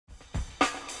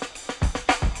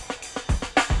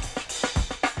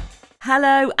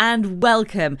Hello and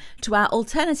welcome to our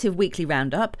alternative weekly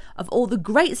roundup of all the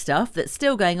great stuff that's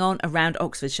still going on around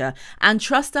Oxfordshire. And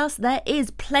trust us, there is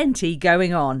plenty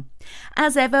going on.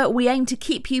 As ever, we aim to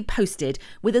keep you posted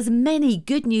with as many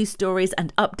good news stories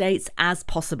and updates as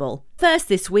possible. First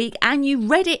this week, and you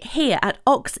read it here at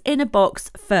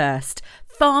Oxinabox first,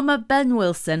 farmer Ben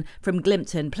Wilson from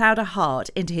Glimpton ploughed a heart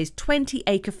into his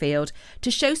 20-acre field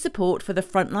to show support for the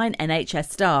frontline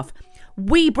NHS staff.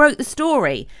 We broke the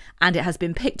story, and it has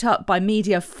been picked up by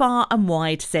media far and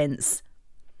wide since.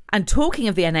 And talking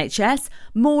of the NHS,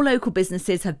 more local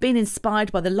businesses have been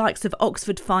inspired by the likes of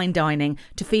Oxford Fine Dining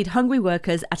to feed hungry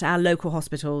workers at our local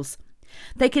hospitals.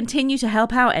 They continue to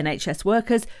help out NHS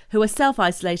workers who are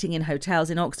self-isolating in hotels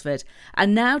in Oxford,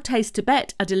 and now Taste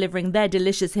Tibet are delivering their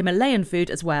delicious Himalayan food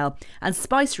as well, and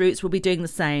Spice Roots will be doing the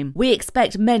same. We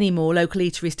expect many more local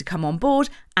eateries to come on board,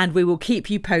 and we will keep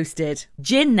you posted.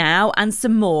 Gin now, and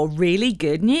some more really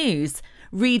good news.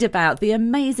 Read about the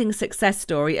amazing success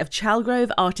story of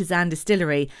Chalgrove Artisan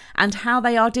Distillery and how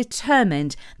they are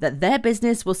determined that their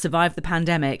business will survive the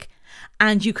pandemic.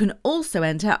 And you can also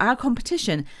enter our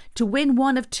competition to win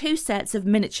one of 2 sets of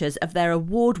miniatures of their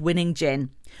award-winning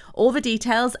gin. All the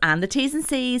details and the T's and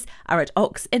C's are at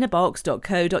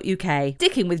oxinabox.co.uk.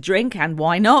 Sticking with drink, and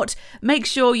why not, make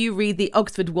sure you read the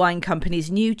Oxford Wine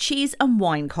Company's new cheese and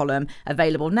wine column,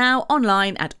 available now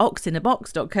online at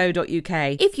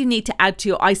oxinabox.co.uk. If you need to add to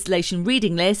your isolation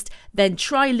reading list, then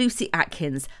try Lucy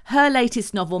Atkins. Her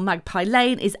latest novel Magpie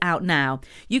Lane is out now.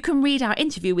 You can read our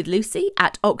interview with Lucy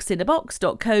at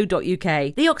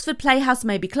oxinabox.co.uk. The Oxford Playhouse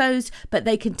may be closed, but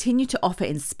they continue to offer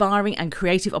inspiring and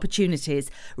creative opportunities.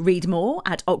 Read more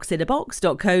at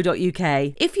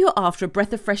oxinabox.co.uk. If you're after a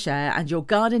breath of fresh air and your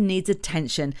garden needs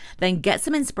attention, then get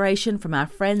some inspiration from our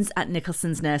friends at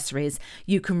Nicholson's Nurseries.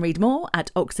 You can read more at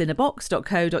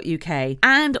oxinabox.co.uk.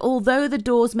 And although the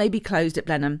doors may be closed at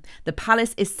Blenheim, the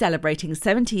Palace is celebrating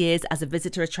 70 years as a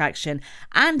visitor attraction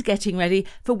and getting ready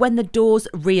for when the doors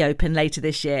reopen later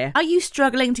this year. Are you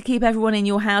struggling to keep everyone in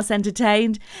your house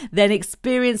entertained? Then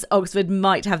Experience Oxford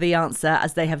might have the answer,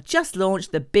 as they have just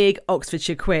launched the big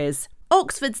Oxfordshire quiz.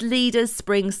 Oxford's Leaders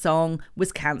Spring Song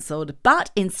was cancelled,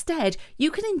 but instead you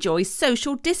can enjoy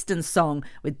Social Distance Song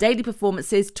with daily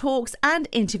performances, talks and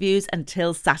interviews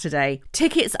until Saturday.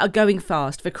 Tickets are going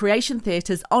fast for Creation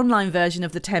Theatre's online version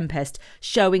of The Tempest,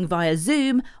 showing via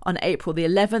Zoom on April the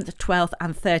 11th, 12th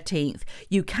and 13th.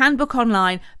 You can book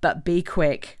online, but be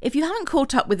quick. If you haven't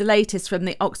caught up with the latest from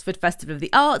the Oxford Festival of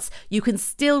the Arts, you can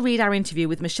still read our interview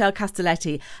with Michelle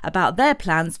Castelletti about their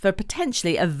plans for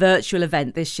potentially a virtual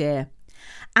event this year.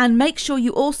 And make sure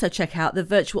you also check out the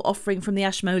virtual offering from the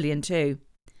Ashmolean too.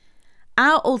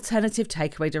 Our alternative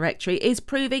takeaway directory is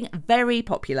proving very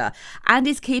popular and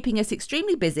is keeping us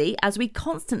extremely busy as we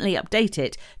constantly update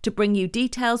it to bring you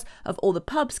details of all the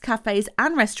pubs, cafes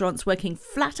and restaurants working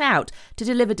flat out to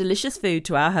deliver delicious food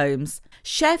to our homes.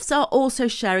 Chefs are also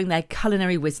sharing their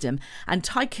culinary wisdom, and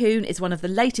Tycoon is one of the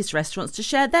latest restaurants to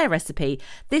share their recipe.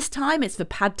 This time it's for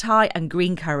pad thai and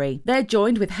green curry. They're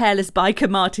joined with hairless biker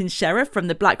Martin Sheriff from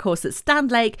the Black Horse at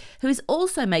Standlake, who is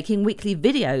also making weekly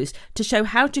videos to show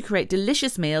how to create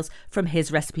delicious meals from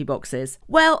his recipe boxes.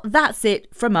 Well, that's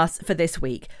it from us for this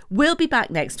week. We'll be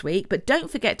back next week, but don't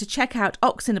forget to check out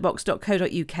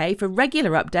oxinabox.co.uk for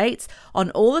regular updates on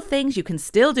all the things you can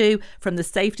still do from the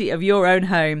safety of your own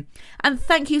home. And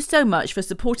thank you so much for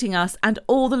supporting us and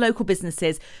all the local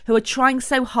businesses who are trying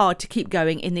so hard to keep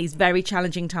going in these very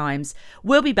challenging times.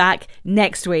 We'll be back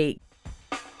next week.